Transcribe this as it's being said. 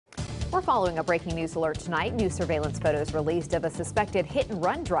We're following a breaking news alert tonight. New surveillance photos released of a suspected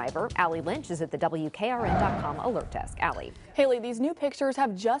hit-and-run driver. Allie Lynch is at the WKRN.com alert desk. Allie. Haley, these new pictures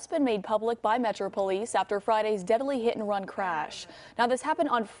have just been made public by Metro Police after Friday's deadly hit-and-run crash. Now, this happened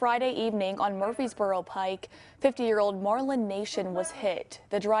on Friday evening on Murfreesboro Pike. 50-year-old Marlon Nation was hit,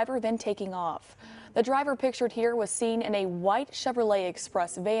 the driver then taking off. The driver pictured here was seen in a white Chevrolet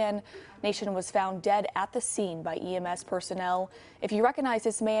Express van. Nation was found dead at the scene by EMS personnel. If you recognize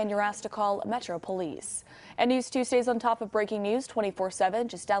this man, you're asked to call Metro Police. And News 2 stays on top of breaking news 24/7.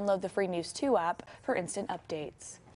 Just download the free News 2 app for instant updates.